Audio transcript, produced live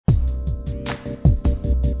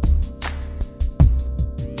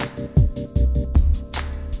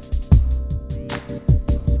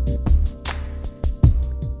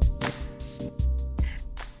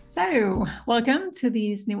Hello, welcome to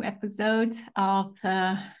this new episode of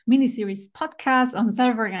the mini-series podcast on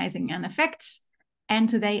self-organizing and effects. And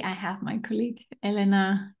today I have my colleague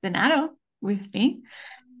Elena Denaro with me.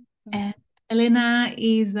 And Elena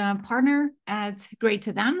is a partner at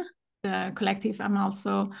Greaterthan, the collective I'm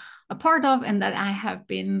also a part of and that I have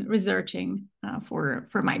been researching for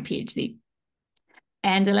my PhD.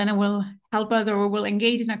 And Elena will help us, or will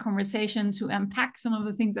engage in a conversation to unpack some of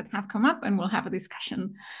the things that have come up, and we'll have a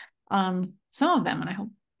discussion on some of them. And I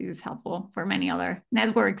hope this is helpful for many other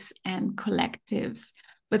networks and collectives.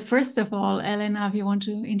 But first of all, Elena, if you want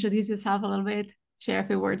to introduce yourself a little bit, share a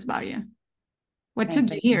few words about you. What took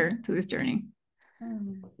you here to this journey?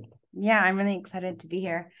 Yeah, I'm really excited to be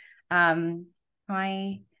here. Where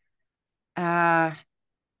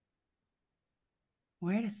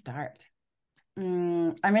to start?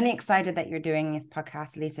 I'm really excited that you're doing this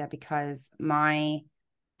podcast, Alícia, because my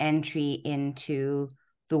entry into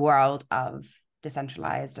the world of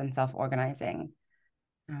decentralized and self-organizing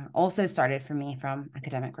also started for me from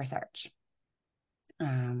academic research.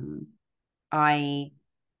 I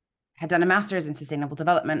had done a master's in sustainable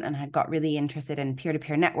development and had got really interested in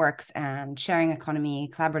peer-to-peer networks and sharing economy,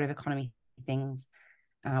 collaborative economy things,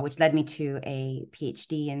 which led me to a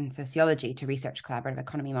PhD in sociology to research collaborative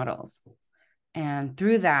economy models. And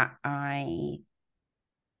through that, I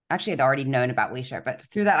actually had already known about WeShare, but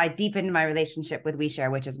through that, I deepened my relationship with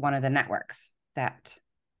WeShare, which is one of the networks that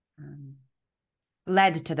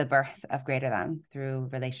led to the birth of Greaterthan through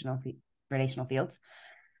relational fields.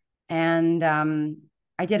 And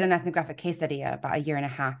I did an ethnographic case study about a year and a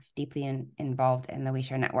half, deeply involved in the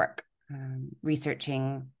WeShare network,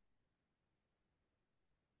 researching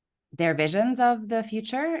their visions of the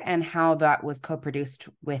future and how that was co-produced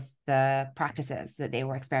with the practices that they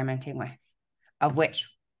were experimenting with, of which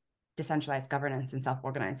decentralized governance and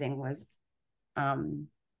self-organizing was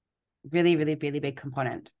really, really, really big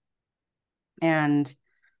component. And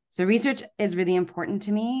so research is really important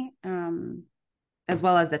to me, as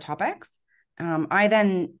well as the topics. I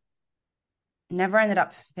then never ended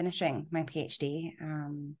up finishing my PhD.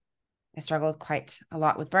 I struggled quite a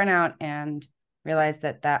lot with burnout and realized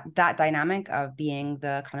that dynamic of being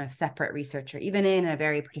the kind of separate researcher, even in a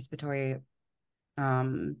very participatory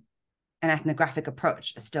and ethnographic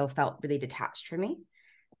approach, still felt really detached for me.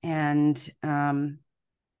 And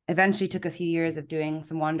eventually took a few years of doing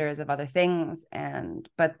some wonders of other things,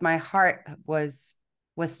 but my heart was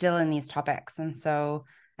still in these topics. And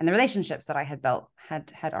the relationships that I had built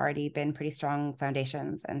had already been pretty strong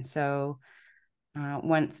foundations. And so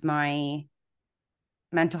once my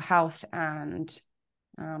mental health and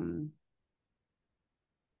I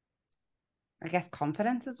guess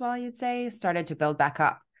confidence as well, you'd say, started to build back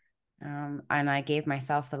up. And I gave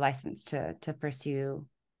myself the license to pursue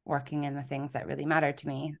working in the things that really mattered to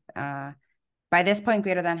me. By this point,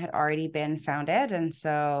 Greaterthan had already been founded. And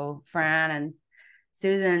so Fran and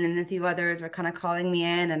Susan and a few others were kind of calling me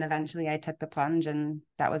in, and eventually I took the plunge, and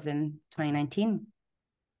that was in 2019.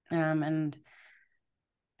 And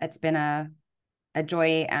it's been a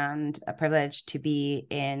joy and a privilege to be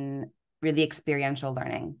in really experiential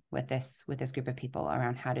learning with this group of people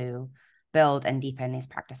around how to build and deepen these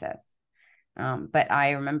practices. But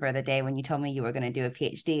I remember the day when you told me you were going to do a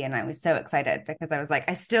PhD, and I was so excited because I was like,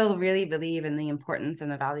 I still really believe in the importance and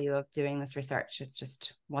the value of doing this research. It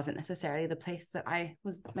just wasn't necessarily the place that I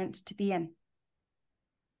was meant to be in.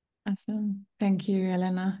 Awesome. Thank you,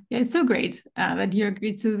 Elena. Yeah, it's so great that you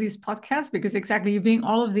agreed to this podcast, because exactly you bring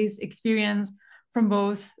all of this experience from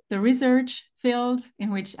both the research field,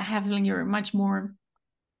 in which I have feeling you're much more,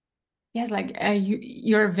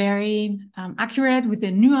 you're very accurate with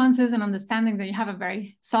the nuances and understanding that you have a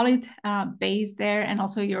very solid base there, and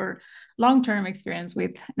also your long-term experience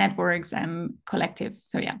with networks and collectives.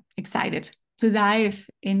 So yeah, excited to dive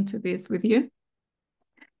into this with you.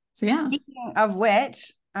 So yeah. Speaking of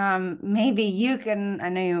which, maybe you can, I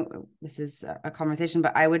know this is a conversation,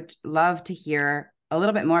 but I would love to hear a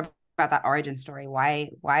little bit more about that origin story. Why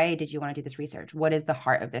did you want to do this research? What is the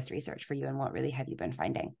heart of this research for you, and what really have you been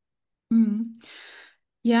finding?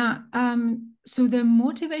 Yeah. So the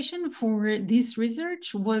motivation for this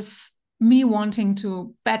research was me wanting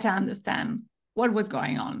to better understand what was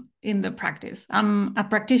going on in the practice. I'm a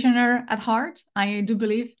practitioner at heart. I do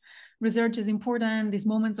believe research is important, these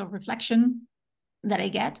moments of reflection that I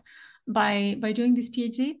get by doing this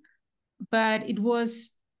PhD. But it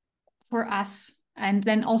was for us, and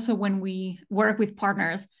then also when we work with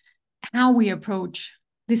partners, how we approach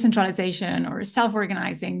decentralization or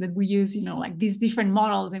self-organizing, that we use, like these different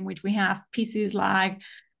models in which we have pieces like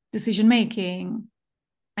decision-making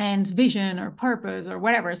and vision or purpose or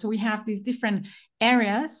whatever. So we have these different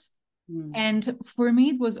areas And for me,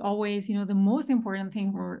 it was always, the most important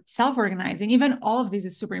thing for self-organizing. Even all of this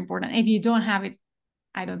is super important. If you don't have it,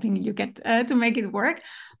 I don't think you get to make it work.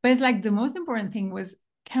 But it's like the most important thing was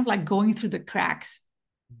kind of like going through the cracks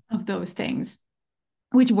of those things,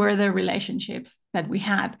 which were the relationships that we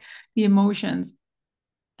had, the emotions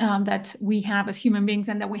that we have as human beings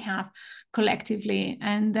and that we have collectively.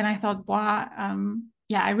 And then I thought, wow,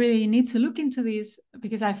 I really need to look into this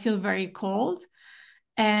because I feel very cold.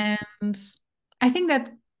 And I think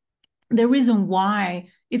that the reason why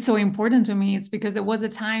it's so important to me is because there was a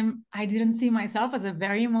time I didn't see myself as a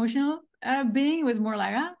very emotional being. It was more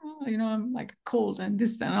like, I'm like cold and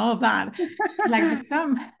distant and all of that. Like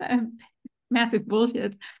some massive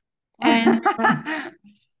bullshit. And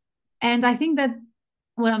I think that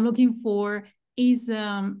what I'm looking for is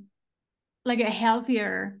like a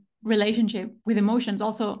healthier relationship with emotions,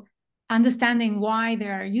 also understanding why they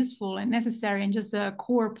are useful and necessary and just a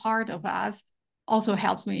core part of us also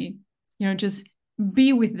helps me, just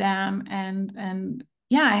be with them. And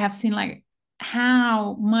I have seen like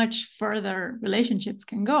how much further relationships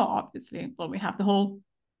can go. Obviously, well, we have the whole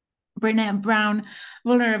Brené Brown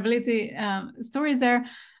vulnerability stories there,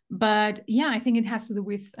 but I think it has to do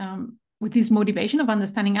with this motivation of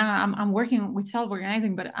understanding. I'm working with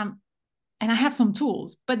self-organizing, but I have some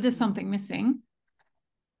tools, but there's something missing.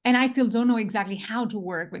 And I still don't know exactly how to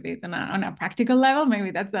work with it on a practical level. Maybe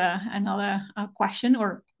that's another question,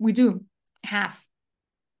 or we do have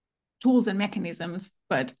tools and mechanisms,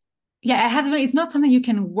 but it's not something you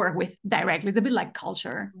can work with directly. It's a bit like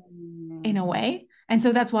culture in a way. And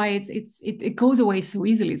so that's why it goes away so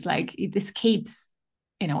easily. It's like it escapes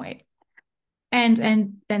in a way. And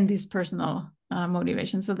then this personal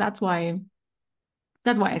motivation. So that's why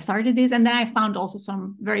I started this. And then I found also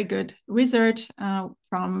some very good research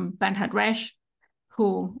from Bernhard Resch,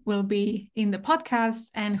 who will be in the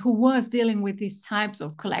podcast and who was dealing with these types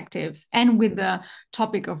of collectives and with the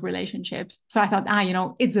topic of relationships. So I thought,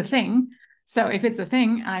 it's a thing. So if it's a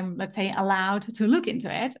thing, I'm, let's say, allowed to look into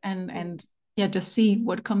it and just see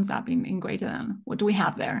what comes up in Greaterthan. What do we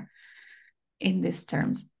have there in these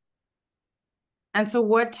terms? And so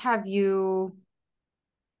what have you...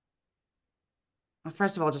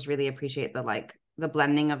 First of all, just really appreciate the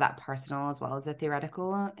blending of that personal as well as the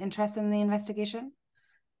theoretical interest in the investigation.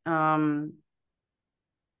 And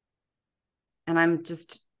I'm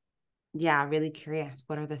just, really curious.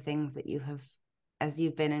 What are the things that you have, as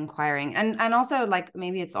you've been inquiring? And also, like,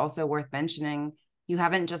 maybe it's also worth mentioning, you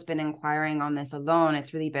haven't just been inquiring on this alone.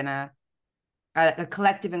 It's really been a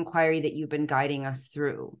collective inquiry that you've been guiding us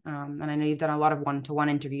through. And I know you've done a lot of one-to-one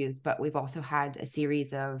interviews, but we've also had a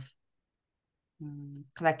series of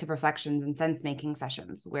collective reflections and sense-making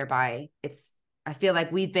sessions whereby I feel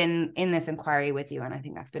like we've been in this inquiry with you, and I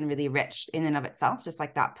think that's been really rich in and of itself, just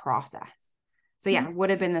like that process. So what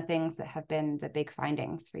have been the things that have been the big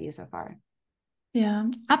findings for you so far? Yeah,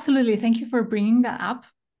 absolutely. Thank you for bringing that up.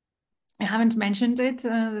 I haven't mentioned it.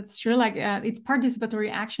 That's true. Like it's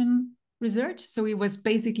participatory action research. So it was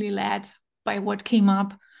basically led by what came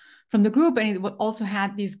up from the group, and it also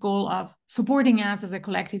had this goal of supporting us as a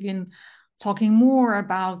collective in talking more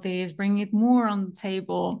about this, bringing it more on the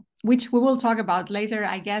table, which we will talk about later.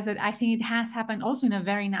 I guess that I think it has happened also in a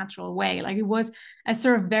very natural way. Like it was a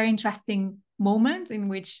sort of very interesting moment in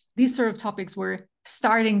which these sort of topics were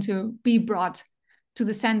starting to be brought to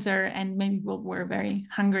the center, and maybe people were very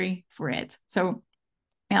hungry for it. So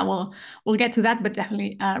we'll get to that, but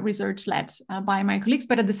definitely research led by my colleagues.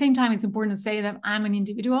 But at the same time, it's important to say that I'm an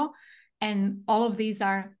individual, and all of these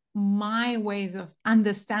are my ways of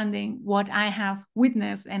understanding what I have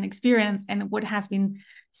witnessed and experienced and what has been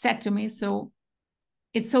said to me. So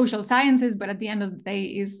it's social sciences, but at the end of the day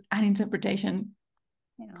is an interpretation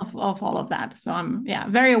of all of that. So I'm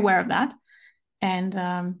very aware of that. And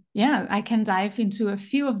I can dive into a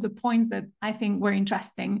few of the points that I think were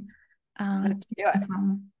interesting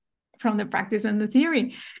from the practice and the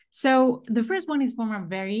theory. So the first one is from a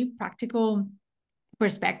very practical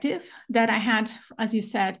perspective that I had, as you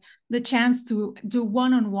said, the chance to do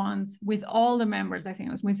one-on-ones with all the members. I think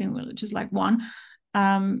I was missing just like one,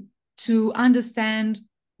 to understand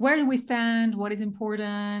where do we stand, what is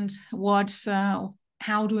important,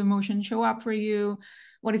 how do emotions show up for you,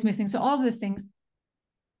 what is missing. So all of these things.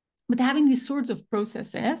 But having these sorts of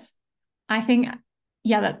processes, I think,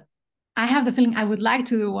 that I have the feeling I would like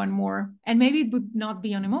to do one more. And maybe it would not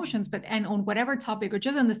be on emotions, but on whatever topic, or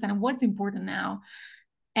just understand what's important now.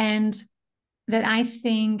 And that I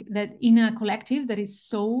think that in a collective that is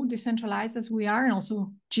so decentralized as we are, and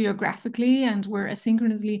also geographically, and we're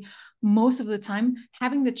asynchronously most of the time,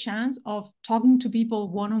 having the chance of talking to people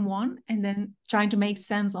one-on-one and then trying to make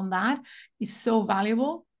sense on that is so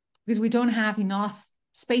valuable, because we don't have enough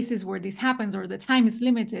spaces where this happens, or the time is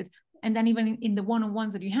limited. And then even in the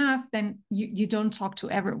one-on-ones that you have, then you don't talk to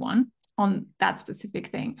everyone on that specific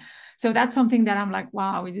thing. So that's something that I'm like,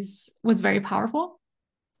 wow, was very powerful.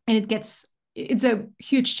 And it's a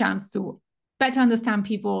huge chance to better understand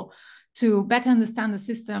people, to better understand the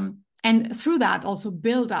system, and through that also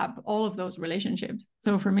build up all of those relationships.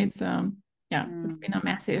 So for me, it's it's been a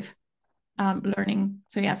massive learning.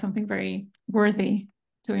 So yeah, something very worthy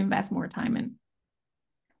to invest more time in.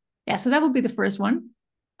 Yeah, so that would be the first one.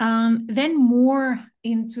 Then more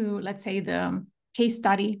into, let's say, the case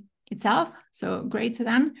study itself. So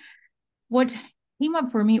Greaterthan. What came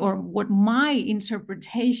up for me, or what my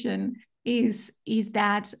interpretation is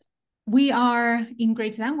that we are in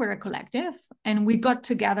Greaterthan, we're a collective, and we got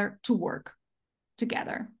together to work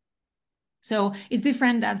together. So it's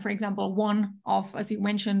different than, for example, one of, as you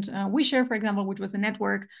mentioned, WeShare, for example, which was a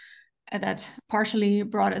network that partially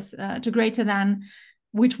brought us to Greaterthan,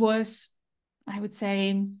 which was, I would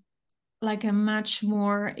say, like a much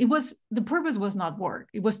more, the purpose was not work.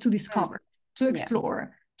 It was to discover, to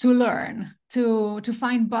explore, to learn, to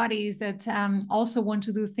find bodies that also want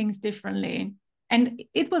to do things differently. And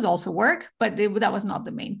it was also work, but that was not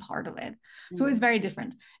the main part of it. So it's very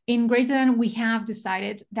different. In Greaterthan, we have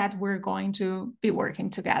decided that we're going to be working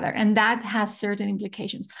together. And that has certain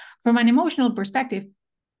implications. From an emotional perspective,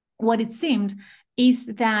 what it seemed is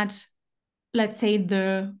that, let's say,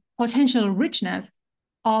 the potential richness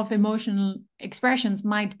of emotional expressions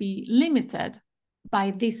might be limited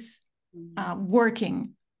by this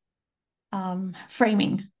working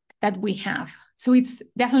framing that we have. So it's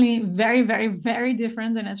definitely very, very, very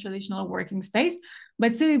different than a traditional working space.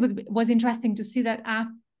 But still, it was interesting to see that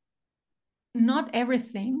not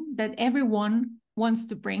everything that everyone wants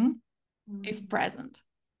to bring is present.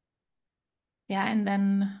 Yeah, and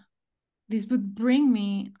then this would bring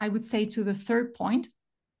me, I would say, to the third point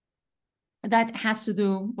that has to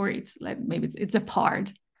do, or it's like maybe it's a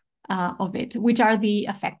part of it, which are the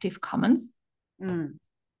affective commons,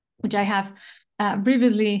 which I have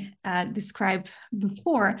briefly described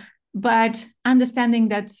before, but understanding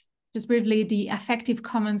that, just briefly, the affective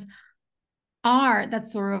commons are that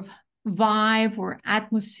sort of vibe or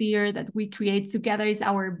atmosphere that we create together, is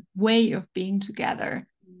our way of being together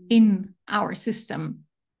in our system.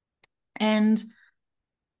 And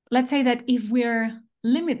let's say that if we're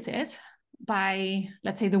limited by,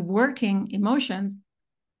 let's say, the working emotions,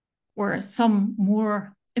 or some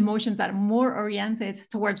more emotions that are more oriented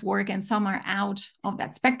towards work and some are out of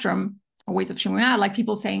that spectrum, or ways of showing out, like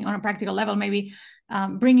people saying on a practical level, maybe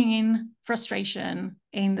bringing in frustration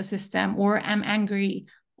in the system, or I'm angry,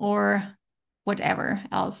 or whatever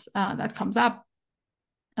else that comes up,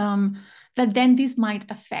 that then this might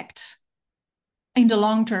affect in the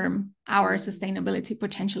long term our sustainability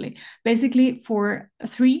potentially. Basically for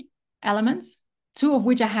 3 elements, 2 of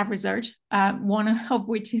which I have researched, one of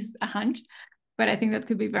which is a hunch, but I think that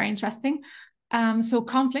could be very interesting. So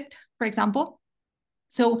conflict, for example.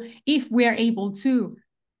 So if we are able to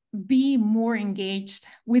be more engaged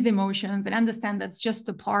with emotions and understand that's just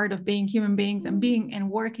a part of being human beings and being and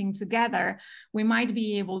working together, we might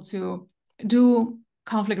be able to do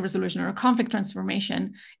conflict resolution or conflict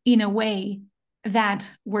transformation in a way that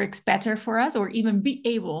works better for us, or even be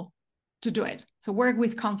able to do it. So work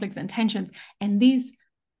with conflicts and tensions. And this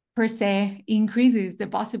per se increases the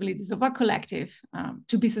possibilities of a collective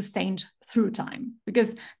to be sustained through time,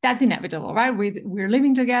 because that's inevitable, right? We're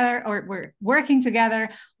living together, or we're working together.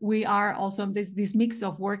 We are also this mix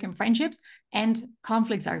of work and friendships, and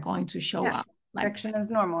conflicts are going to show up. Friction is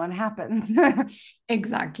normal and happens.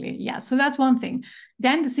 Exactly. Yeah. So that's one thing.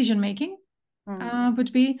 Then decision-making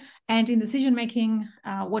would be, and in decision-making,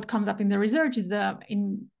 what comes up in the research is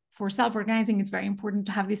for self-organizing, it's very important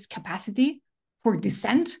to have this capacity for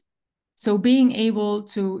dissent. So being able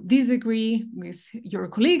to disagree with your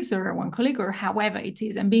colleagues, or one colleague, or however it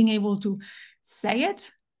is, and being able to say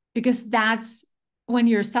it, because that's when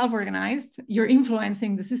you're self-organized, you're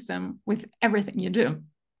influencing the system with everything you do.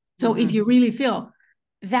 So if you really feel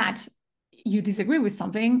that you disagree with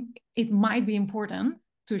something, it might be important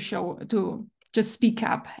to just speak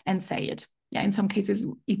up and say it. Yeah, in some cases,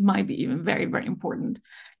 it might be even very, very important.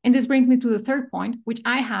 And this brings me to the third point, which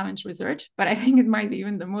I haven't researched, but I think it might be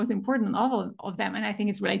even the most important of all of them. And I think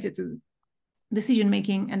it's related to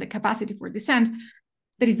decision-making and the capacity for dissent.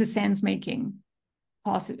 That is the sense-making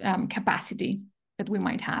capacity that we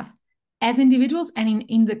might have as individuals and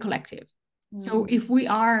in the collective. So if we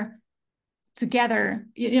are together,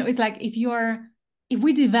 it's like if you are if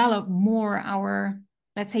we develop more our,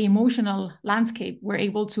 let's say, emotional landscape, we're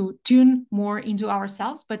able to tune more into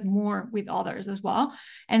ourselves, but more with others as well.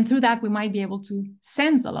 And through that, we might be able to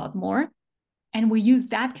sense a lot more. And we use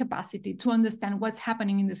that capacity to understand what's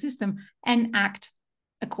happening in the system and act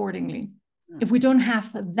accordingly. If we don't have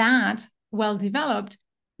that well developed,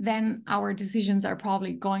 then our decisions are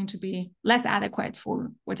probably going to be less adequate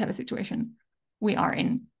for whatever situation we are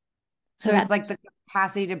in. So it's like the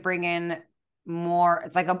capacity to bring in more,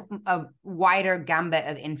 it's like a wider gambit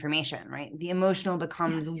of information, right? The emotional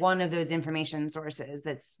becomes one of those information sources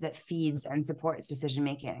that feeds and supports decision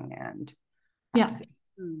making and practices.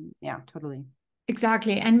 Yeah, totally.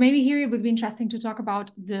 Exactly. And maybe here it would be interesting to talk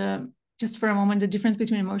about just for a moment, the difference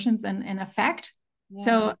between emotions and affect. Yes.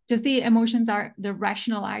 So just the emotions are the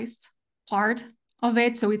rationalized part of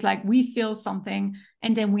it. So it's like we feel something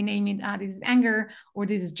and then we name it, this is anger, or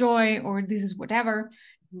this is joy, or this is whatever.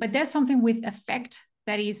 But there's something with affect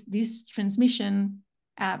that is this transmission.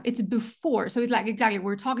 It's before. So it's like, exactly,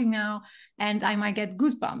 we're talking now and I might get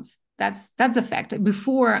goosebumps. That's affect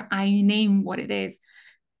before I name what it is.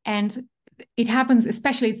 And it happens,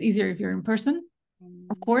 especially it's easier if you're in person,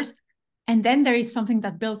 of course. And then there is something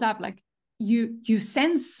that builds up, like you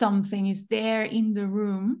sense something is there in the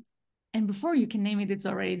room, and before you can name it, it's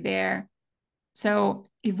already there. So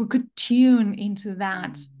if we could tune into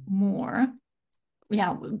that more,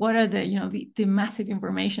 what are the massive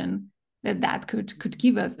information that could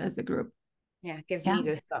give us as a group? Yeah, it gives me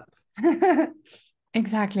goosebumps.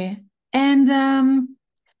 Exactly. And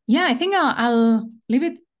I think I'll leave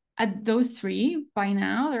it at those three by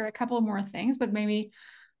now. There are a couple more things, but maybe,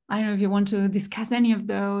 I don't know if you want to discuss any of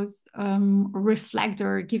those, or reflect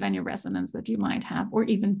or give any resonance that you might have, or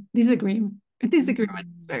even disagreement. Disagreement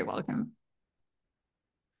is very welcome.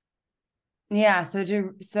 Yeah.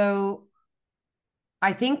 So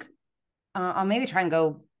I think I'll maybe try and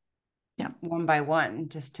go one by one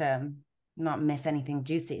just to not miss anything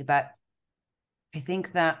juicy. But I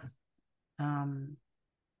think that I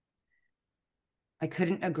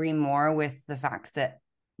couldn't agree more with the fact that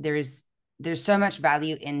there's so much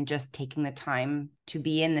value in just taking the time to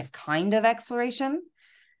be in this kind of exploration.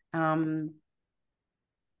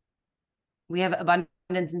 We have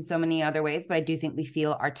abundance in so many other ways, but I do think we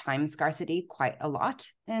feel our time scarcity quite a lot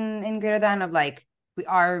in Greaterthan, of like, we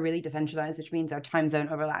are really decentralized, which means our time zone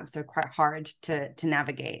overlaps are quite hard to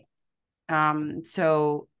navigate.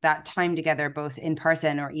 So that time together, both in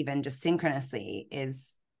person or even just synchronously,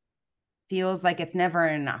 feels like it's never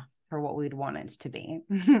enough for what we'd want it to be.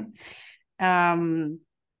 And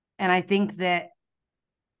I think that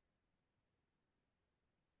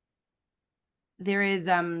there is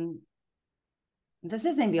this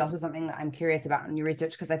is maybe also something that I'm curious about in your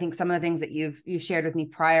research, because I think some of the things that you've shared with me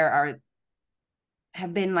prior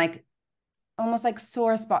have been like almost like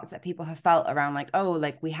sore spots that people have felt around, like, oh,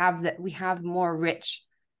 like we have more rich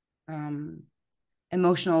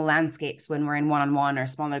emotional landscapes when we're in one-on-one or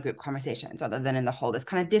smaller group conversations, rather than in the whole. This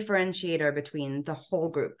kind of differentiator between the whole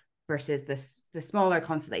group versus the smaller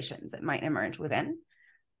constellations that might emerge within.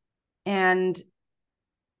 And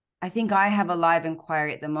I think I have a live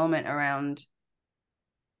inquiry at the moment around,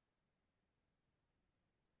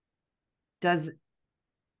 does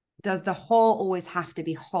the whole always have to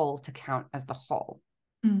be whole to count as the whole?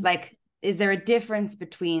 Like, is there a difference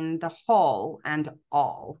between the whole and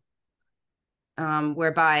all?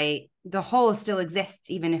 Whereby the whole still exists,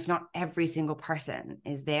 even if not every single person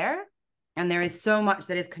is there. And there is so much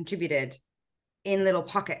that is contributed in little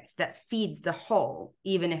pockets that feeds the whole,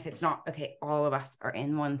 even if it's not, okay, all of us are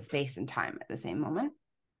in one space and time at the same moment.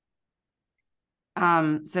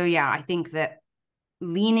 So yeah, I think that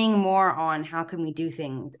leaning more on how can we do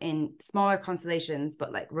things in smaller constellations,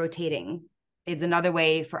 but like rotating, is another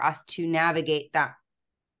way for us to navigate that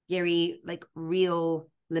very like real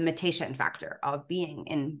limitation factor of being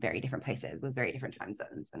in very different places with very different time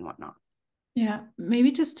zones and whatnot. Yeah,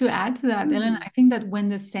 maybe just to add to that, Elena, I think that when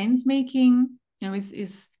the sense making,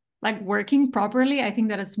 is like working properly, I think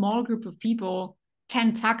that a small group of people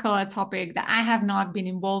can tackle a topic that I have not been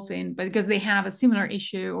involved in, but because they have a similar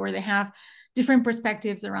issue or they have different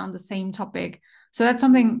perspectives around the same topic. So that's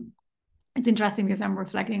something, it's interesting because I'm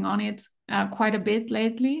reflecting on it quite a bit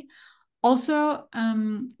lately. Also,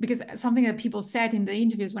 because something that people said in the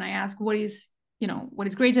interviews when I asked what is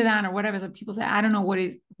Greaterthan or whatever, that people say, I don't know what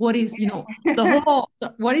is the whole,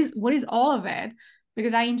 what is all of it,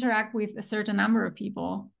 because I interact with a certain number of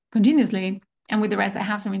people continuously, and with the rest I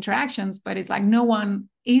have some interactions, but it's like no one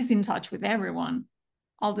is in touch with everyone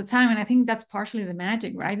all the time. And I think that's partially the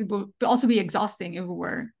magic, right? It would also be exhausting if we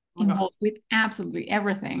were involved with absolutely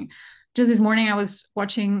everything. Just this morning I was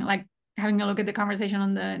watching like having a look at the conversation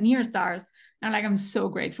on the near stars. And like, I'm so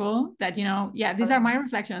grateful that, these are my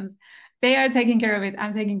reflections. They are taking care of it.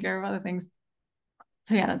 I'm taking care of other things.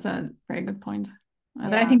 So yeah, that's a very good point.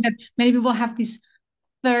 But I think that many people have this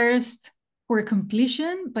thirst for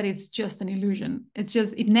completion, but it's just an illusion.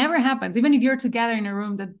 It never happens. Even if you're together in a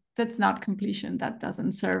room, that's not completion. That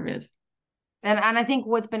doesn't serve it. And I think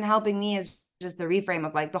what's been helping me is just the reframe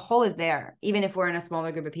of like the whole is there, even if we're in a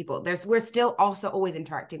smaller group of people. We're still also always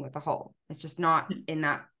interacting with the whole. It's just not in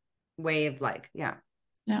that way of like, yeah.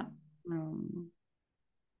 So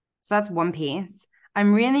that's one piece.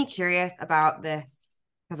 I'm really curious about this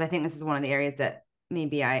because I think this is one of the areas that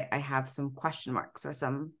maybe I have some question marks or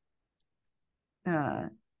some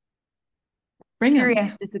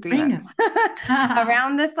curious disagreements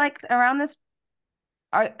around this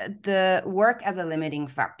the work as a limiting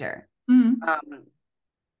factor. And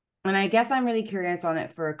I guess I'm really curious on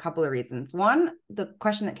it for a couple of reasons. One, the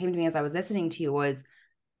question that came to me as I was listening to you was,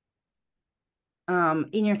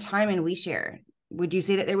 in your time in WeShare, would you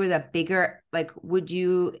say that there was a bigger, like, would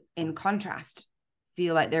you, in contrast,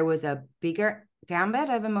 feel like there was a bigger gambit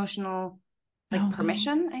of emotional, like,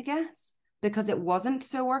 permission, I guess, because it wasn't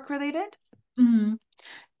so work related?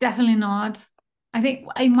 Definitely not. I think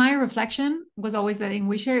my reflection was always that in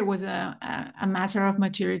WeShare, it was a matter of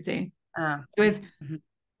maturity. Because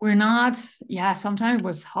we're not, sometimes it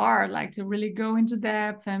was hard, like to really go into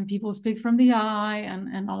depth and people speak from the eye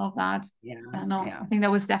and all of that. I think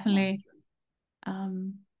that was definitely,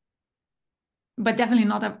 but definitely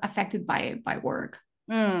not affected by work.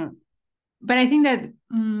 But I think that,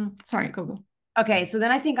 sorry, go. Okay, so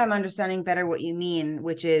then I think I'm understanding better what you mean,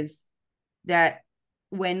 which is that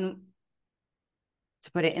when,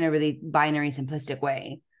 to put it in a really binary, simplistic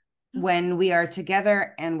way, when we are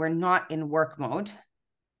together and we're not in work mode,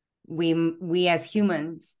 we as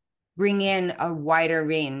humans bring in a wider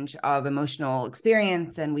range of emotional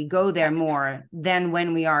experience and we go there more than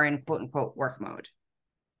when we are in quote unquote work mode.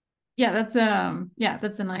 Yeah, that's a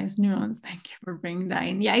nice nuance. Thank you for bringing that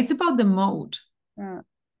in. Yeah, it's about the mode.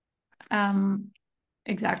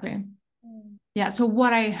 Exactly. Yeah. So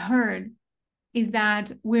what I heard is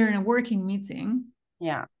that we're in a working meeting.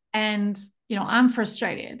 Yeah. And I'm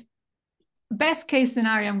frustrated. Best case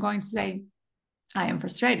scenario, I'm going to say, I am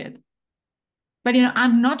frustrated. But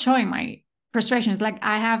I'm not showing my frustrations. Like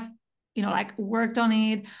I have, like worked on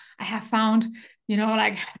it. I have found,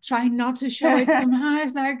 like try not to show it so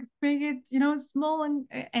much, like make it, small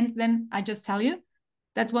and then I just tell you.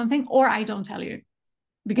 That's one thing. Or I don't tell you.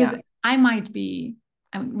 Because I might be,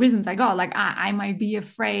 reasons I got, like I might be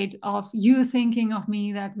afraid of you thinking of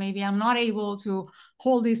me that maybe I'm not able to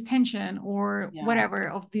hold this tension or whatever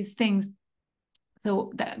of these things.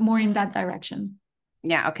 So more in that direction.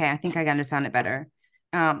 Yeah. Okay. I think I understand it better.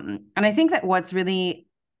 And I think that what's really,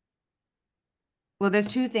 well, there's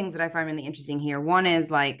two things that I find really interesting here. One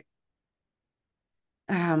is like,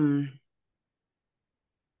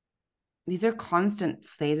 these are constant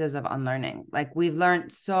phases of unlearning. Like we've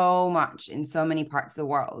learned so much in so many parts of the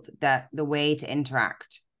world that the way to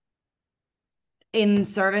interact in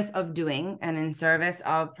service of doing and in service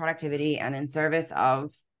of productivity and in service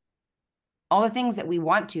of all the things that we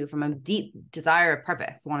want to, from a deep desire of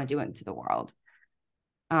purpose, want to do into the world.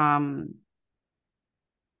 That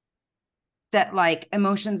like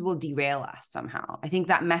emotions will derail us somehow. I think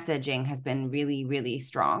that messaging has been really, really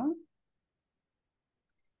strong.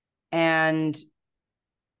 And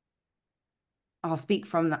I'll speak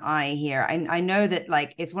from the I here. I know that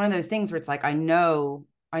like, it's one of those things where it's like, I know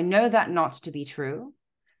that not to be true.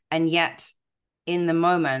 And yet in the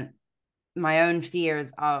moment, my own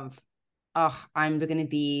fears of, I'm going to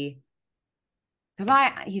be,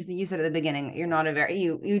 because you said at the beginning, you're not a very,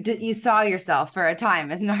 you saw yourself for a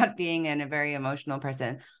time as not being a very emotional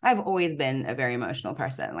person. I've always been a very emotional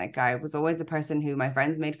person. Like I was always the person who my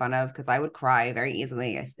friends made fun of because I would cry very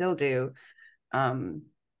easily. I still do. I've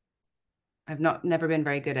never been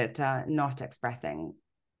very good at not expressing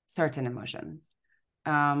certain emotions.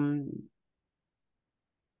 But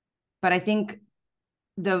I think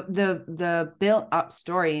the built up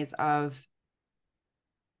stories of,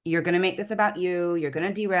 you're going to make this about you're going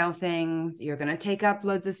to derail things, you're going to take up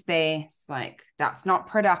loads of space, like that's not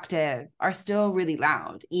productive, are still really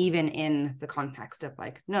loud, even in the context of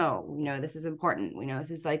like, no, we know this is important. We know this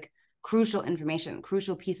is like crucial information,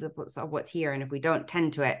 crucial piece of what's here. And if we don't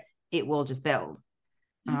tend to it, it will just build.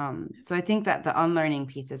 So I think that the unlearning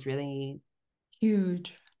piece is really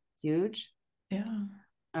huge. Yeah.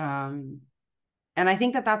 And I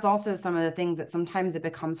think that that's also some of the things that sometimes it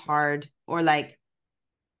becomes hard, or like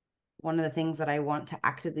one of the things that I want to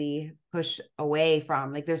actively push away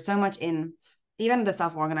from. Like there's so much in even the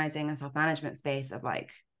self-organizing and self-management space of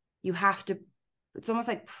like, you have to, it's almost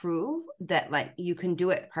like prove that like you can do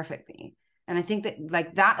it perfectly. And I think that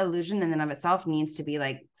like that illusion in and of itself needs to be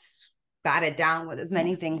like batted down with as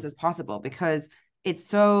many things as possible, because it's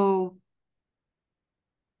so,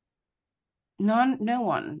 no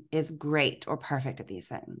one is great or perfect at these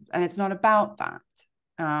things. And it's not about that.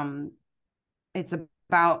 It's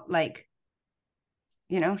about like,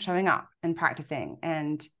 you know, showing up and practicing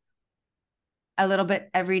and a little bit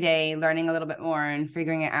every day, learning a little bit more and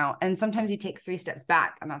figuring it out. And sometimes you take 3 steps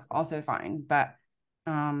back, and that's also fine. But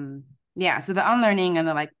yeah, so the unlearning and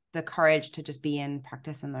the like the courage to just be in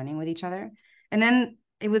practice and learning with each other. And then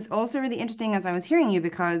it was also really interesting as I was hearing you,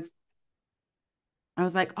 because I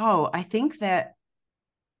was like, oh, I think that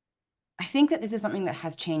this is something that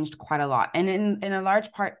has changed quite a lot. And in a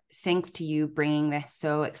large part, thanks to you bringing this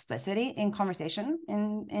so explicitly in conversation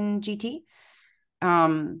in GT.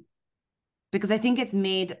 Because I think it's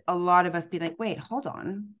made a lot of us be like, wait, hold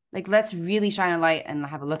on. Like, let's really shine a light and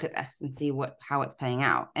have a look at this and see how it's playing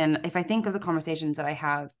out. And if I think of the conversations that I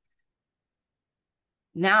have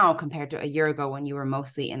now compared to a year ago when you were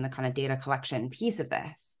mostly in the kind of data collection piece of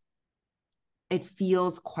this, it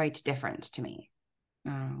feels quite different to me.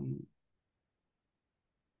 And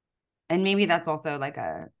maybe that's also like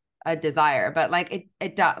a desire, but like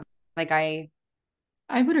it does. Like I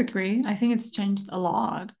would agree. I think it's changed a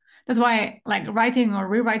lot. That's why like writing or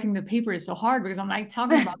rewriting the paper is so hard, because I'm like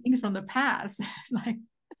talking about things from the past. It's like,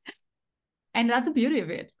 and that's the beauty of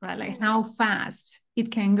it, right? Like how fast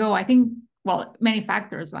it can go. I think, well, many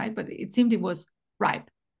factors, right? But it seemed it was right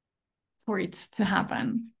for it to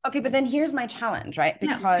happen. Okay, but then here's my challenge, right?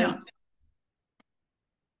 Because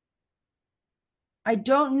I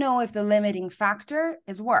don't know if the limiting factor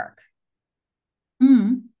is work.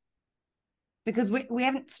 Because we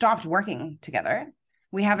haven't stopped working together.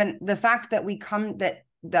 We haven't, the fact that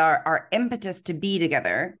our impetus to be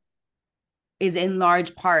together is in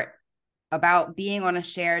large part about being on a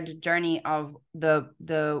shared journey of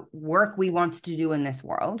the work we want to do in this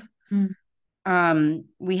world.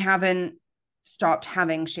 We haven't stopped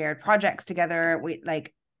having shared projects together. We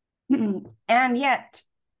like, and yet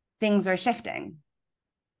things are shifting.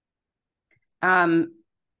 So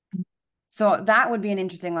that would be an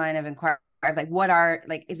interesting line of inquiry.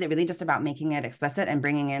 Like, is it really just about making it explicit and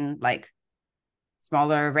bringing in like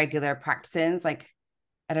smaller regular practices? Like,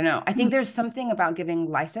 I don't know. I think there's something about giving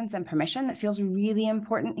license and permission that feels really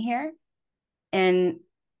important here. And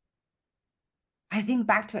I think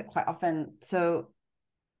back to it quite often. So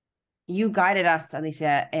you guided us,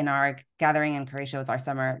 Alícia, in our gathering in Croatia with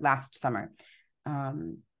our last summer,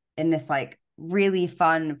 in this like really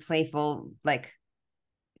fun, playful, like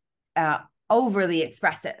overly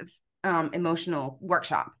expressive emotional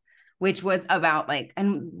workshop, which was about like,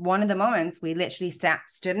 and one of the moments we literally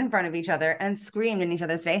stood in front of each other and screamed in each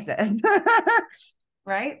other's faces.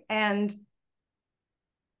 Right. And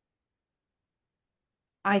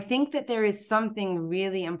I think that there is something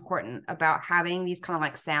really important about having these kind of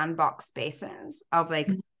like sandbox spaces of like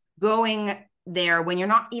going there when you're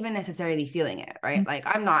not even necessarily feeling it, right? Like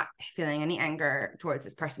I'm not feeling any anger towards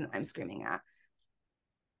this person that I'm screaming at.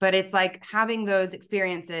 But it's like having those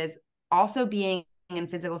experiences, also being in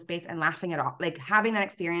physical space and laughing it off, like having that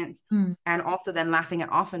experience and also then laughing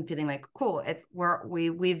it off and feeling like, cool,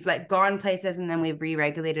 we've like gone places and then we've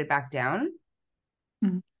re-regulated back down.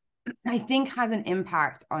 I think has an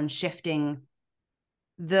impact on shifting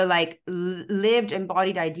the like lived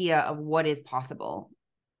embodied idea of what is possible.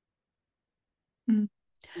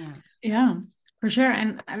 Yeah, for sure.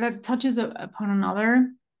 And that touches upon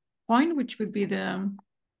another point, which would be the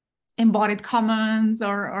embodied commons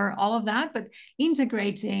or all of that, but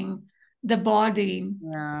integrating the body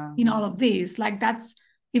in all of these, like that's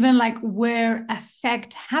even like where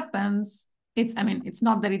affect happens. It's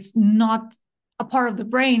not that it's not a part of the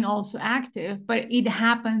brain also active, but it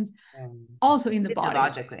happens also in the body.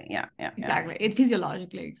 Physiologically, yeah. Exactly. It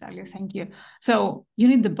physiologically, exactly. Thank you. So you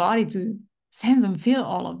need the body to sense and feel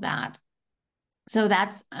all of that. So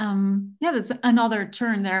that's that's another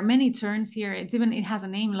turn. There are many turns here. It has a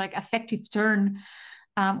name like affective turn,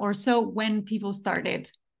 or so when people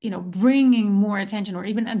started, bringing more attention or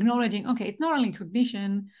even acknowledging, okay, it's not only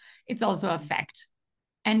cognition, it's also affect,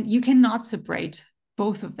 and you cannot separate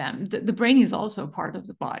both of them. The brain is also a part of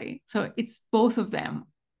the body, so it's both of them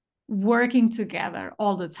working together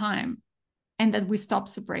all the time, and that we stop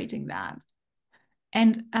separating that.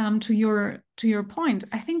 And to your point,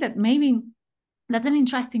 I think that maybe that's an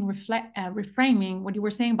interesting reframing what you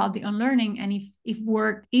were saying about the unlearning, and if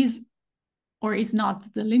work is or is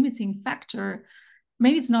not the limiting factor,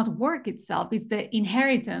 maybe it's not work itself, it's the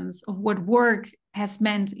inheritance of what work has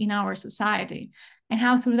meant in our society, and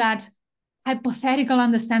how through that hypothetical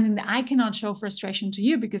understanding that I cannot show frustration to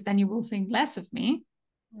you because then you will think less of me.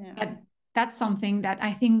 Yeah. That's something that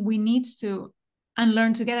I think we need to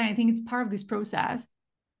unlearn together. And I think it's part of this process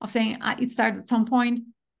of saying it starts at some point.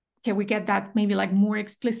 Okay, we get that maybe like more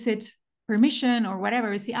explicit permission or whatever.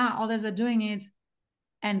 We see, others are doing it.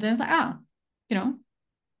 And then it's like,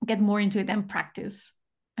 get more into it and practice.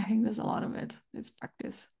 I think there's a lot of it. It's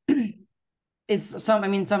practice. So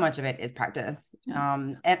much of it is practice.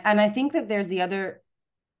 Yeah. And I think that there's the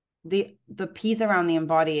piece around the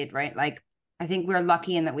embodied, right? Like, I think we're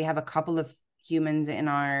lucky in that we have a couple of humans in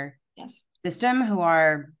our system who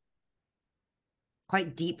are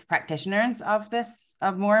quite deep practitioners of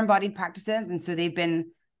more embodied practices. And so they've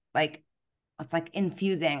been like, it's like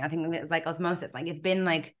infusing. I think it's like osmosis, like it's been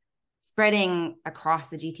like spreading across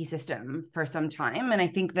the GT system for some time. And I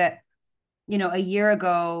think that, a year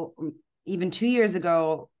ago, even 2 years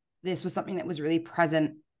ago, this was something that was really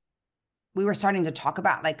present. We were starting to talk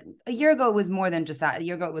about, like, a year ago, it was more than just that. A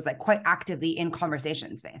year ago, it was like quite actively in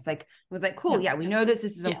conversation space. Like, it was like, cool. Yeah. We know this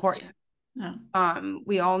is important. Yeah.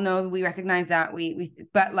 We all know, we recognize that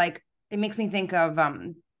but like, it makes me think of,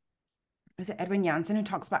 was it Edwin Janssen who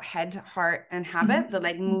talks about head, heart, and habit, the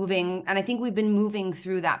like moving. And I think we've been moving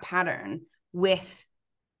through that pattern with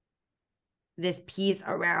this piece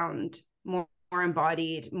around more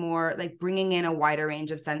embodied, more like bringing in a wider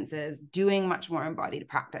range of senses, doing much more embodied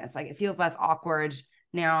practice. Like, it feels less awkward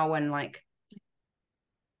now when, like,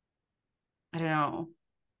 I don't know,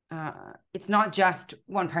 it's not just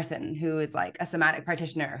one person who is like a somatic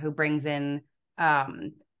practitioner who brings in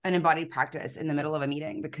an embodied practice in the middle of a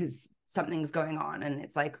meeting because something's going on, and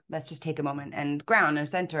it's like, let's just take a moment and ground and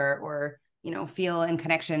center, or feel in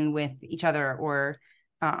connection with each other, or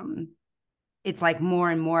it's like more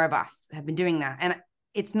and more of us have been doing that. And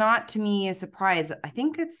it's not, to me, a surprise. I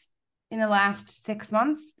think it's in the last 6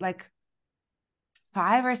 months, like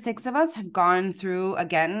 5 or 6 of us have gone through,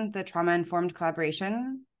 again, the trauma-informed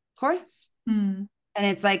collaboration course. And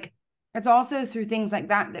it's like, it's also through things like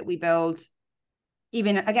that we build,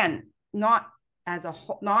 even, again, not as a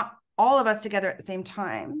whole, not all of us together at the same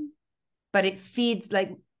time, but it feeds,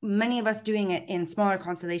 like, many of us doing it in smaller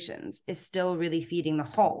constellations is still really feeding the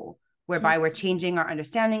whole, whereby we're changing our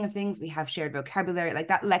understanding of things. We have shared vocabulary, like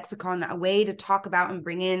that lexicon, that way to talk about and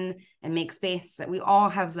bring in and make space, that we all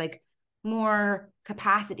have like more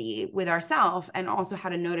capacity with ourselves, and also how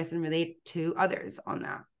to notice and relate to others on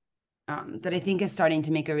that. That I think is starting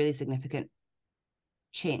to make a really significant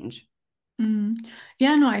change.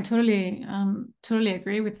 Yeah, no, I totally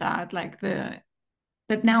agree with that. Like that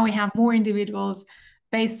now we have more individuals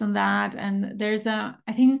based on that. And there's I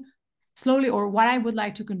think slowly, or what I would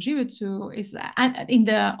like to contribute to is that in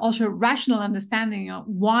the also rational understanding of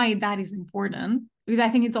why that is important, because I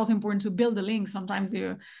think it's also important to build a link. Sometimes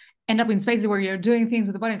you end up in spaces where you're doing things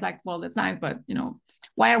with the body. It's like, well, that's nice, but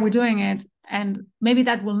why are we doing it? And maybe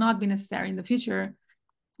that will not be necessary in the future.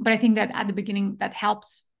 But I think that at the beginning, that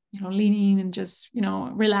helps, lean in and just,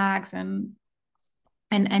 relax and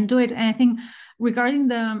do it. And I think regarding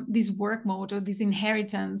this work mode, or this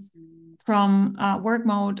inheritance from work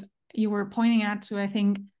mode, you were pointing out to, I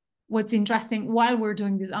think, what's interesting while we're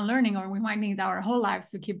doing this unlearning, or we might need our whole lives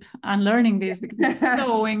to keep unlearning this because it's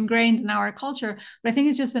so ingrained in our culture. But I think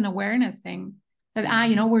it's just an awareness thing that,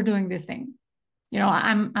 we're doing this thing.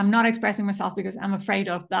 I'm not expressing myself because I'm afraid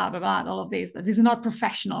of blah, blah, blah, all of this. That this is not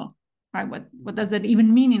professional, right? What does that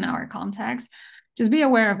even mean in our context? Just be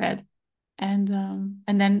aware of it, and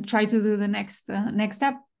then try to do the next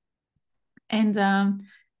step. And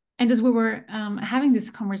as we were having this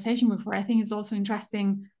conversation before, I think it's also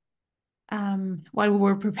interesting while we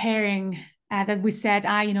were preparing that we said,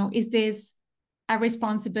 is this a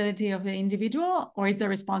responsibility of the individual, or it's a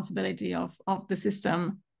responsibility of the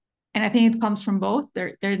system? And I think it comes from both.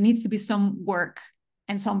 There needs to be some work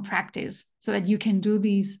and some practice so that you can do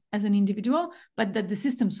these as an individual, but that the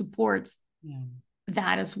system supports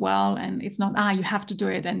that as well. And it's not, you have to do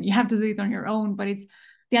it and you have to do it on your own, but it's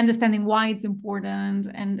the understanding why it's important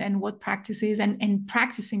and what practices and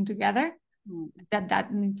practicing together,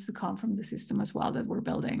 that needs to come from the system as well that we're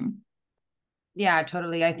building. Yeah,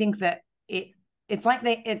 totally. I think that it's like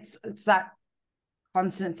it's that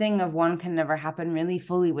constant thing of one can never happen really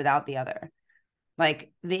fully without the other.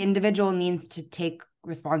 Like, the individual needs to take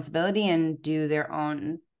responsibility and do their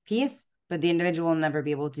own piece, but the individual will never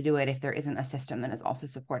be able to do it if there isn't a system that is also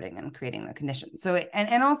supporting and creating the conditions. So,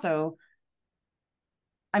 and also,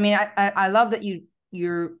 I mean, I love that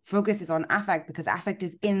your focus is on affect, because affect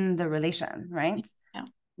is in the relation, right?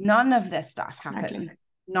 None of this stuff happens, Exactly.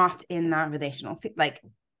 not in that relational, like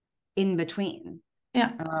in between.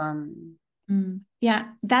 Yeah. Yeah,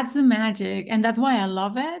 that's the magic. And that's why I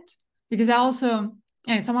love it. Because I also,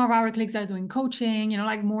 and some of our colleagues are doing coaching,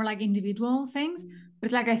 like more like individual things. But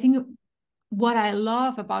it's like, I think what I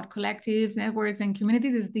love about collectives, networks, and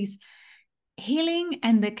communities is this healing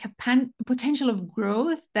and the potential of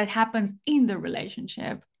growth that happens in the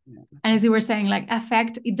relationship. And as you were saying, like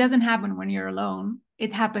affect, it doesn't happen when you're alone.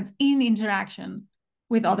 It happens in interaction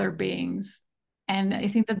with other beings. And I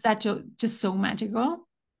think that's just so magical.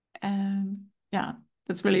 Yeah,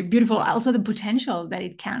 that's really beautiful. Also, the potential that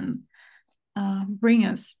it can bring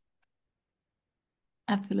us.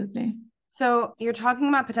 Absolutely. So you're talking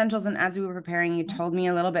about potentials, and as we were preparing, you told me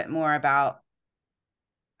a little bit more about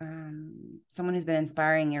someone who's been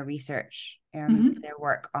inspiring your research and their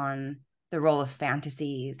work on the role of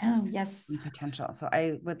fantasies and potential. So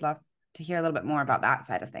I would love to hear a little bit more about that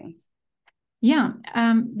side of things. Yeah,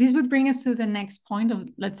 this would bring us to the next point of,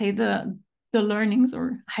 let's say, the learnings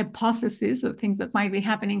or hypotheses of things that might be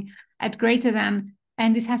happening at Greaterthan.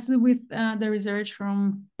 And this has to do with the research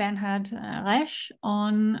from Bernhard Resch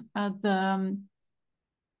on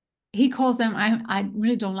he calls them, I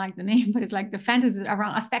really don't like the name, but it's like the fantasies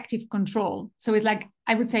around affective control. So it's like,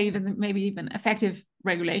 I would say even maybe even effective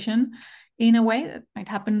regulation in a way that might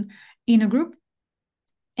happen in a group.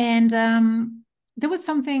 And there was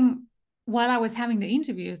something while I was having the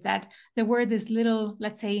interviews that there were this little,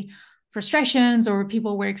 let's say, frustrations, or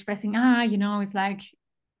people were expressing, it's like,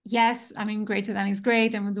 yes, I mean, Greaterthan is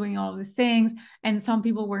great and we're doing all of these things. And some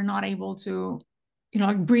people were not able to,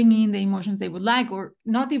 like bring in the emotions they would like, or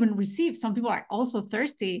not even receive. Some people are also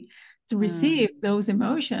thirsty to receive those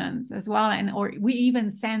emotions as well. And, or we even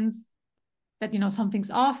sense that, something's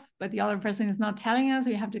off, but the other person is not telling us,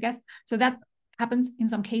 we have to guess. So that happens in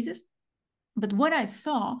some cases. But what I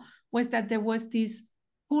saw was that there was this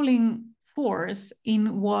pulling force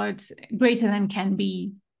in what Greaterthan can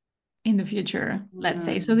be in the future, let's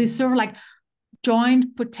say. So this sort of like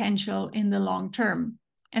joint potential in the long term.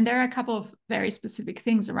 And there are a couple of very specific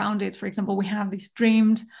things around it. For example, we have this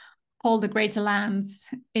dreamed called the Greater Lands,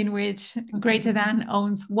 in which Greaterthan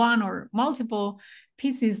owns one or multiple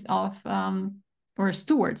pieces of, or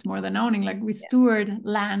stewards more than owning, like we steward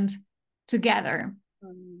land together.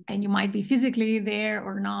 And you might be physically there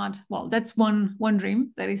or not. Well, that's one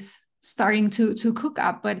dream that is starting to cook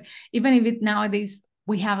up. But even if it nowadays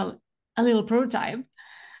we have a little prototype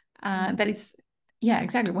that is, yeah,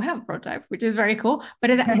 exactly. We have a prototype, which is very cool.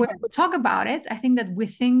 But when we talk about it, I think that we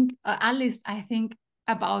think, at least I think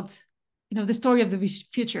about, the story of the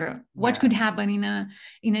future. What could happen in a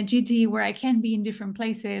GT where I can be in different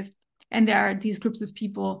places, and there are these groups of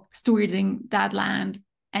people stewarding that land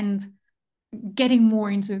and getting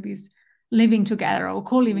more into this living together or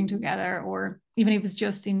co-living together, or even if it's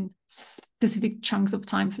just in specific chunks of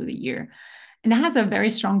time through the year. And it has a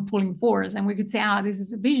very strong pulling force. And we could say, this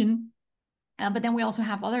is a vision. But then we also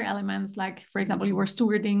have other elements, like, for example, you were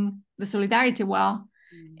stewarding the solidarity well.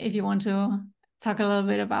 If you want to talk a little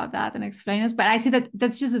bit about that and explain us. But I see that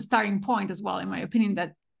that's just a starting point as well, in my opinion,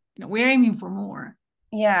 that we're aiming for more.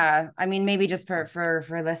 Yeah, I mean, maybe just for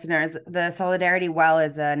listeners, the Solidarity Well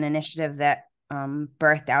is an initiative that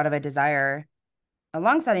birthed out of a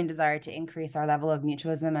long-standing desire to increase our level of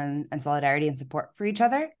mutualism and solidarity and support for each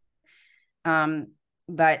other.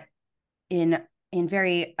 But in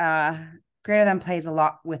very Greaterthan plays a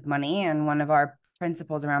lot with money, and one of our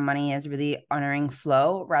principles around money is really honoring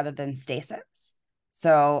flow rather than stasis.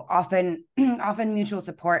 So often mutual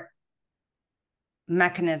support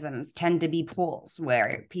mechanisms tend to be pools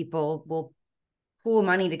where people will pool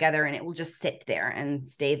money together and it will just sit there and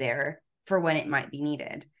stay there for when it might be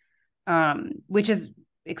needed, which is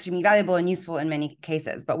extremely valuable and useful in many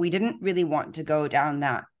cases. But we didn't really want to go down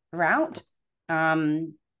that route.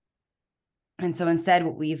 And so instead,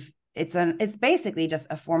 it's basically just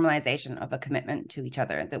a formalization of a commitment to each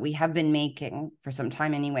other that we have been making for some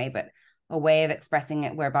time anyway, but a way of expressing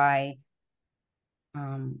it whereby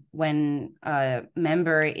when a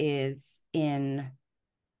member is in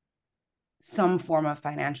some form of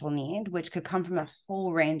financial need, which could come from a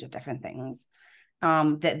whole range of different things,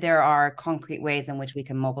 that there are concrete ways in which we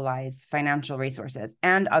can mobilize financial resources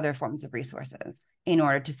and other forms of resources in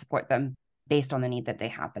order to support them based on the need that they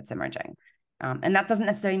have that's emerging. And that doesn't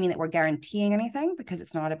necessarily mean that we're guaranteeing anything, because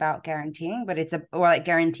it's not about guaranteeing, but or like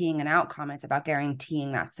guaranteeing an outcome. It's about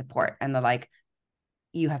guaranteeing that support, and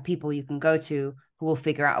you have people you can go to who will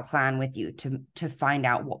figure out a plan with you to find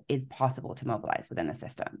out what is possible to mobilize within the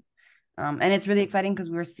system. And it's really exciting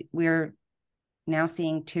because we're now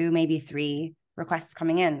seeing 2, maybe 3 requests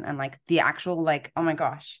coming in, and like the actual like, oh my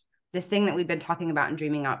gosh, this thing that we've been talking about and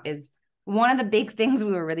dreaming up is one of the big things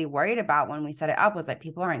we were really worried about when we set it up, was like,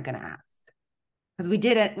 people aren't going to ask. Because we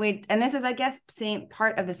didn't, and this is, I guess, same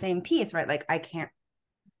part of the same piece, right? Like, I can't,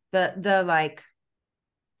 the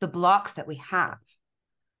blocks that we have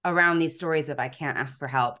around these stories of I can't ask for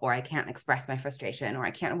help, or I can't express my frustration, or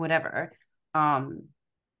I can't whatever.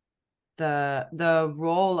 The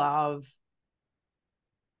role of,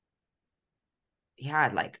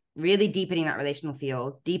 like really deepening that relational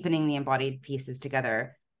field, deepening the embodied pieces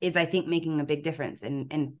together is, I think, making a big difference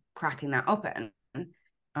in cracking that open.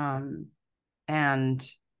 And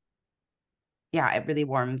yeah, it really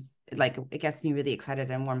warms, like it gets me really excited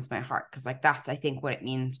and warms my heart, because like that's, I think, what it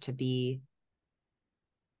means to be.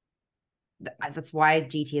 That's why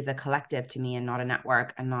GT is a collective to me and not a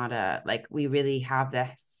network, and not a, like, we really have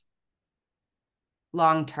this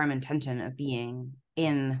long-term intention of being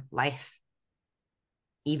in life,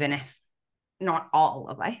 even if not all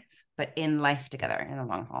of life, but in life together in the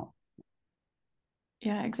long haul.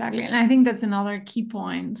 Yeah, exactly. And I think that's another key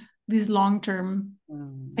point, this long-term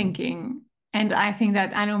thinking. And I think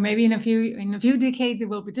that, I know maybe in a few decades it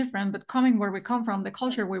will be different, but coming where we come from, the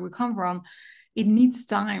culture where we come from, it needs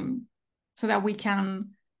time so that we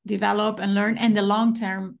can develop and learn, and the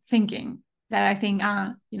long-term thinking that I think,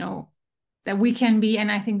 that we can be.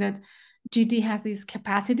 And I think that GT has this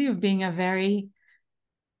capacity of being a very,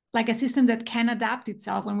 like a system that can adapt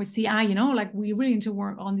itself when we see, like we really need to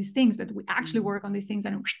work on these things, that we actually work on these things,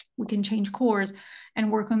 and we can change course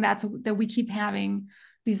and work on that, so that we keep having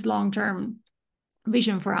this long-term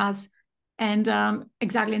vision for us. And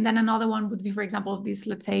exactly. And then another one would be, for example, these,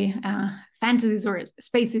 let's say, fantasies or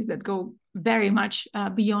spaces that go very much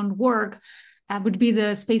beyond work, would be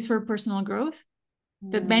the space for personal growth,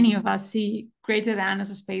 that many of us see Greaterthan as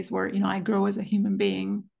a space where, I grow as a human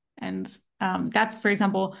being. And that's, for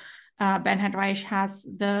example, Bernhard Reich has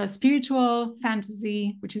the spiritual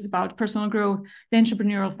fantasy, which is about personal growth, the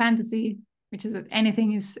entrepreneurial fantasy, which is that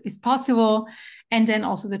anything is possible, and then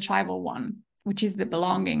also the tribal one, which is the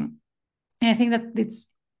belonging. And I think that it's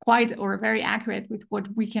quite, or very accurate with what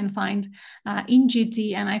we can find in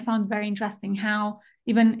GT. And I found very interesting how,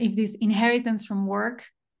 even if this inheritance from work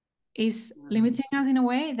is limiting us in a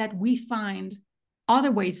way, that we find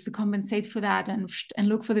other ways to compensate for that, and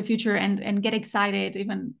look for the future, and get excited,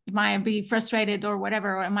 even it might be frustrated or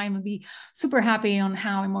whatever, or I might be super happy on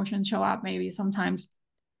how emotions show up maybe sometimes,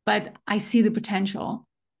 but I see the potential.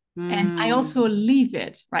 And I also leave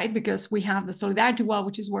it, right? Because we have the solidarity wall,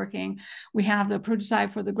 which is working. We have the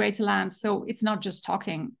prototype for the Greaterthan. So it's not just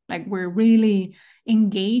talking, like we're really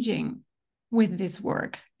engaging with this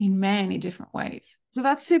work in many different ways. So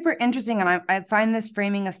that's super interesting. And I find this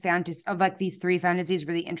framing of fantasy, of like these three fantasies,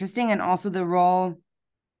 really interesting. And also the role,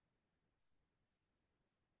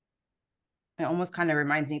 it almost kind of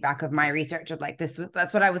reminds me back of my research of like this.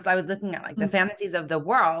 That's what I was looking at, like the fantasies of the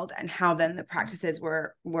world, and how then the practices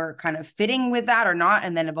were kind of fitting with that or not,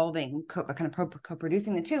 and then evolving, kind of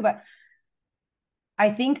co-producing the two. But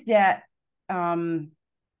I think that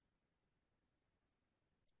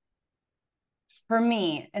for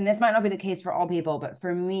me, and this might not be the case for all people, but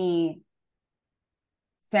for me,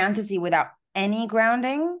 fantasy without any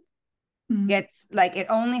grounding gets, like, it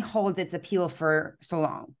only holds its appeal for so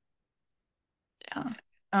long.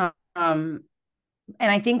 Yeah. And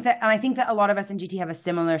I think that a lot of us in GT have a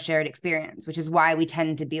similar shared experience, which is why we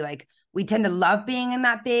tend to love being in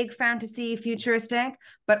that big fantasy futuristic,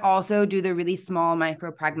 but also do the really small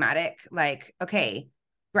micro pragmatic, like, okay,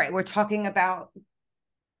 right, we're talking about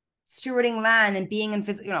stewarding land and being in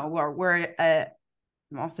physical,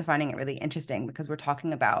 I'm also finding it really interesting because we're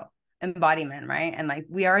talking about embodiment, right? And like,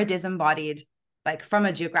 we are a disembodied, like from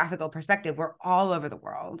a geographical perspective, we're all over the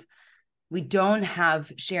world. We don't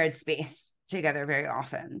have shared space together very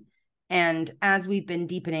often. And as we've been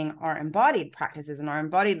deepening our embodied practices and our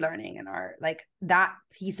embodied learning, and our, like, that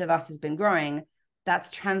piece of us has been growing,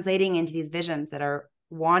 that's translating into these visions that are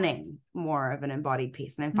wanting more of an embodied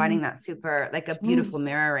piece. And I'm finding that super, like, a beautiful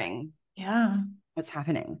mirroring. Yeah. What's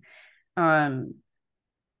happening. But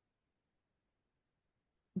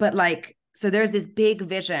like, so there's this big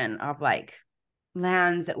vision of like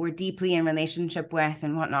lands that we're deeply in relationship with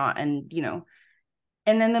and whatnot. And,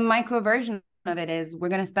 and then the micro version of it is, we're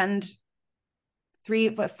going to spend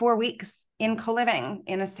 4 weeks in co-living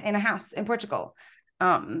in a house in Portugal.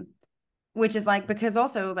 Which is like, because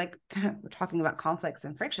also, like, we're talking about conflicts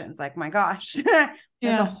and frictions, like, my gosh,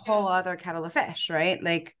 there's a whole other kettle of fish, right?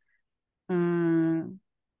 Like,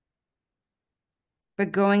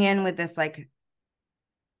 but going in with this, like,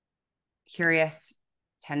 curious,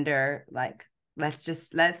 tender, like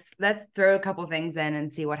let's throw a couple things in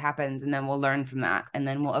and see what happens, and then we'll learn from that, and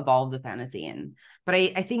then we'll evolve the fantasy. And but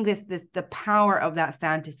I think the power of that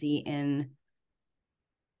fantasy in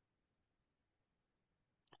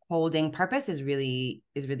holding purpose is really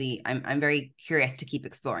I'm very curious to keep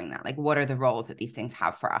exploring that. Like, what are the roles that these things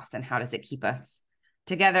have for us, and how does it keep us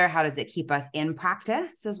together? How does it keep us in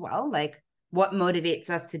practice as well? Like, what motivates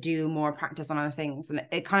us to do more practice on other things? And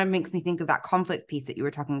it kind of makes me think of that conflict piece that you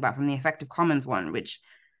were talking about from the Effective Commons one, which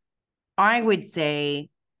I would say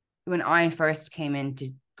when I first came into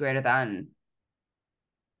Greaterthan,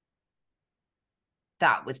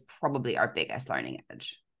 that was probably our biggest learning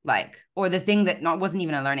edge. Like, or the thing that wasn't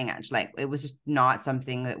even a learning edge. Like, it was just not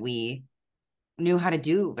something that we knew how to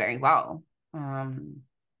do very well.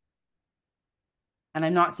 And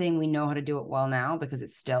I'm not saying we know how to do it well now, because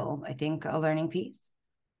it's still, I think, a learning piece.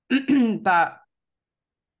 But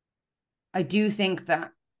I do think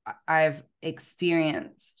that I've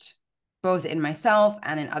experienced, both in myself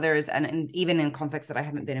and in others, and even in conflicts that I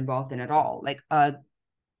haven't been involved in at all, like a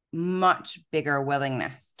much bigger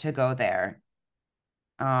willingness to go there.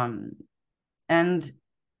 And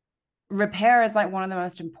repair is like one of the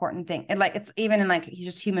most important things. And like, it's even in like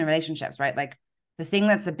just human relationships, right? Like, the thing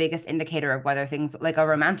that's the biggest indicator of whether things, like a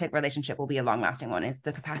romantic relationship, will be a long-lasting one is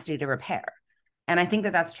the capacity to repair. And I think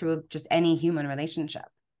that that's true of just any human relationship.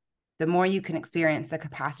 The more you can experience the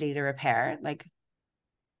capacity to repair, like,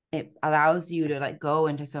 it allows you to like go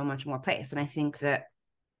into so much more place. And I think that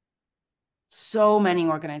so many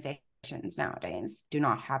organizations nowadays do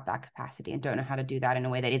not have that capacity and don't know how to do that in a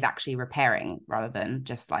way that is actually repairing rather than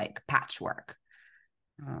just like patchwork.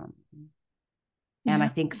 And I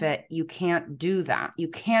think that you can't do that. You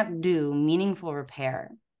can't do meaningful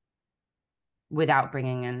repair without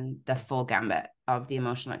bringing in the full gambit of the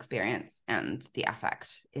emotional experience and the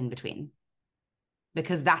affect in between,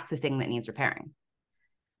 because that's the thing that needs repairing.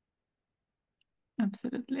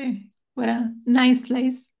 Absolutely. What a nice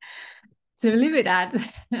place to leave it at.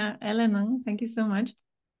 Elena, thank you so much.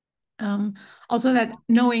 Also, that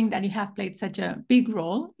knowing that you have played such a big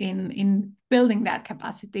role in building that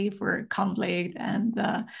capacity for conflict and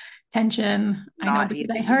tension. I know because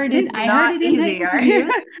I heard it. I heard it in the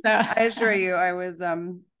interviews. So. I assure you, I was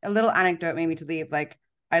a little anecdote made me to leave. Like,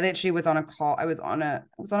 I literally was on a call. I was on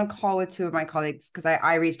a call with two of my colleagues because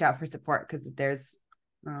I reached out for support because there's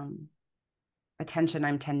a tension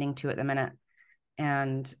I'm tending to at the minute,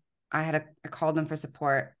 and I called them for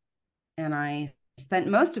support, and I spent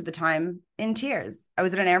most of the time in tears. I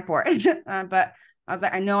was at an airport, but I was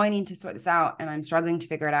like, I know I need to sort this out, and I'm struggling to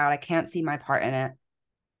figure it out. I can't see my part in it.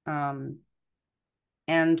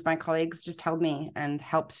 And my colleagues just held me and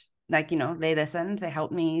helped, like, you know, they listened, they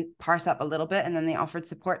helped me parse up a little bit, and then they offered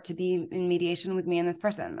support to be in mediation with me and this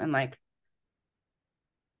person. And like,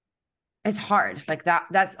 it's hard. Like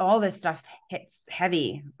that's all this stuff hits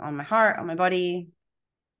heavy on my heart, on my body.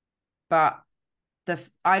 But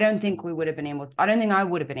I don't think I would have been able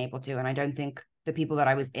to, and I don't think the people that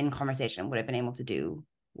I was in conversation would have been able to do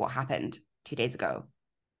what happened 2 days ago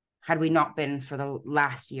had we not been, for the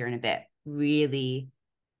last year and a bit, really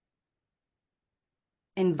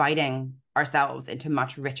inviting ourselves into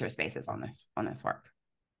much richer spaces on this work.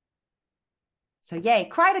 So yay,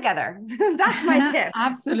 cry together. That's my tip.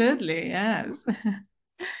 Absolutely, yes.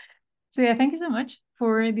 So yeah, thank you so much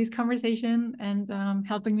for this conversation and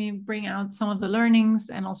helping me bring out some of the learnings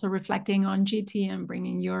and also reflecting on GT and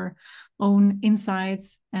bringing your own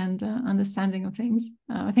insights and understanding of things.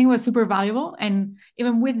 I think it was super valuable. And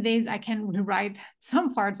even with this, I can rewrite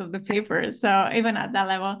some parts of the paper. So even at that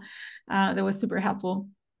level, that was super helpful.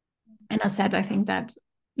 And as said, I think that,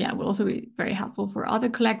 yeah, will also be very helpful for other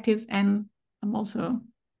collectives. And I'm also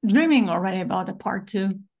dreaming already about a part 2,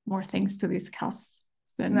 more things to discuss.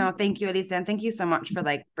 No, thank you, Alícia, and thank you so much for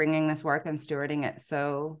like bringing this work and stewarding it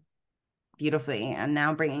so beautifully, and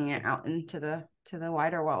now bringing it out into the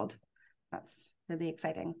wider world. That's really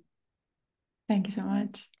exciting. Thank you so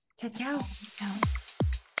much. Ciao, ciao. Ciao.